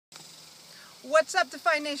What's up,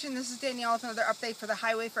 Defy Nation? This is Danielle with another update for the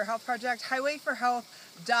Highway for Health project,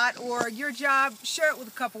 highwayforhealth.org. Your job, share it with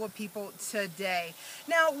a couple of people today.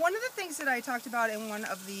 Now, one of the things that I talked about in one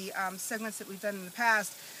of the segments that we've done in the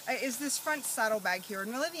past is this front saddlebag here,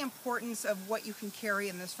 and really the importance of what you can carry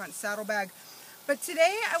in this front saddlebag. But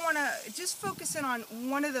today I want to just focus in on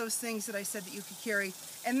one of those things that I said that you could carry,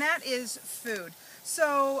 and that is food.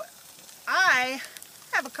 So I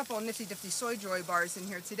have a couple of nifty Soy Joy bars in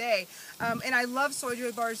here today, and I love Soy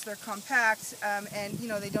Joy bars. They're compact, and you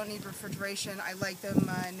know, they don't need refrigeration. I like them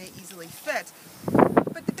and they easily fit.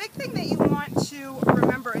 But the big thing that you want to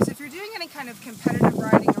remember is if you're doing any kind of competitive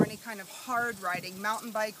riding or any kind of hard riding,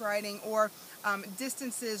 mountain bike riding, or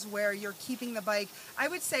distances where you're keeping the bike, I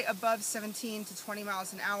would say above 17 to 20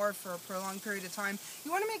 miles an hour for a prolonged period of time,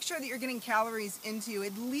 you want to make sure that you're getting calories into you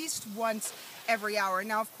at least once every hour.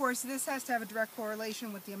 Now, of course, this has to have a direct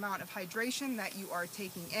correlation with the amount of hydration that you are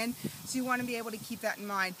taking in, so you want to be able to keep that in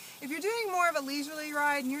mind. If you're doing more of a leisurely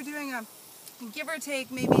ride and you're doing a give or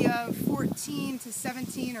take maybe a 14 to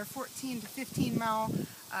 17 or 14 to 15 mile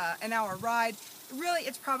an hour ride, really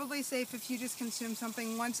it's probably safe if you just consume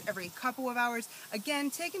something once every couple of hours.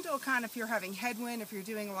 Again, take into account if you're having headwind, if you're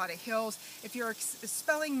doing a lot of hills, if you're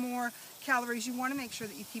expelling more calories, you want to make sure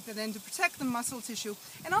that you keep it in to protect the muscle tissue,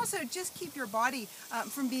 and also just keep your body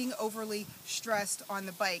from being overly stressed on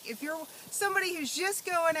the bike. If you're somebody who's just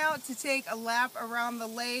going out to take a lap around the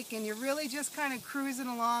lake and you're really just kind of cruising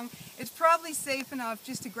along, it's probably safe enough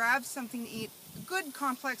just to grab something to eat, good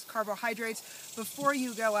complex carbohydrates before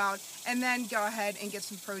you go out, and then go ahead and get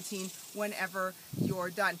some protein whenever you're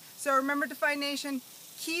done. So remember, Defy Nation,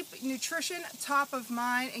 keep nutrition top of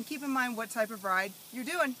mind and keep in mind what type of ride you're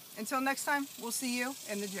doing. Until next time, we'll see you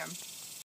in the gym.